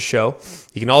get your show.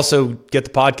 You can also get the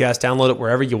podcast, download it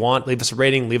wherever you want, leave us a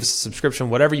rating, leave us a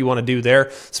subscription, whatever you want to do there.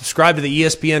 Subscribe to the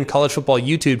ESPN College Football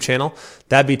YouTube channel.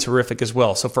 That'd be terrific as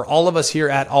well. So for all of us here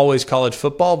at Always College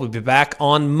Football, we'll be back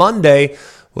on Monday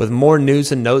with more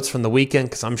news and notes from the weekend,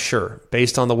 because I'm sure,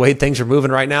 based on the way things are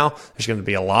moving right now, there's going to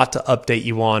be a lot to update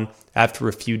you on after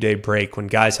a few-day break when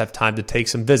guys have time to take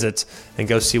some visits and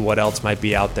go see what else might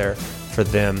be out there for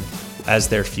them as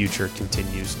their future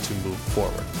continues to move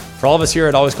forward. For all of us here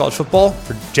at Always College Football,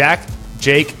 for Jack,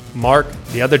 Jake, Mark,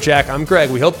 the other Jack, I'm Greg.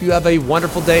 We hope you have a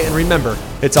wonderful day, and remember,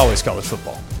 it's always college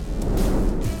football.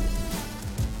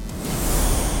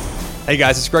 Hey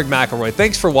guys, it's Greg McElroy.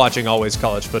 Thanks for watching Always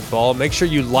College Football. Make sure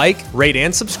you like, rate,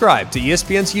 and subscribe to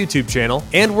ESPN's YouTube channel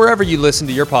and wherever you listen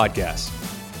to your podcasts.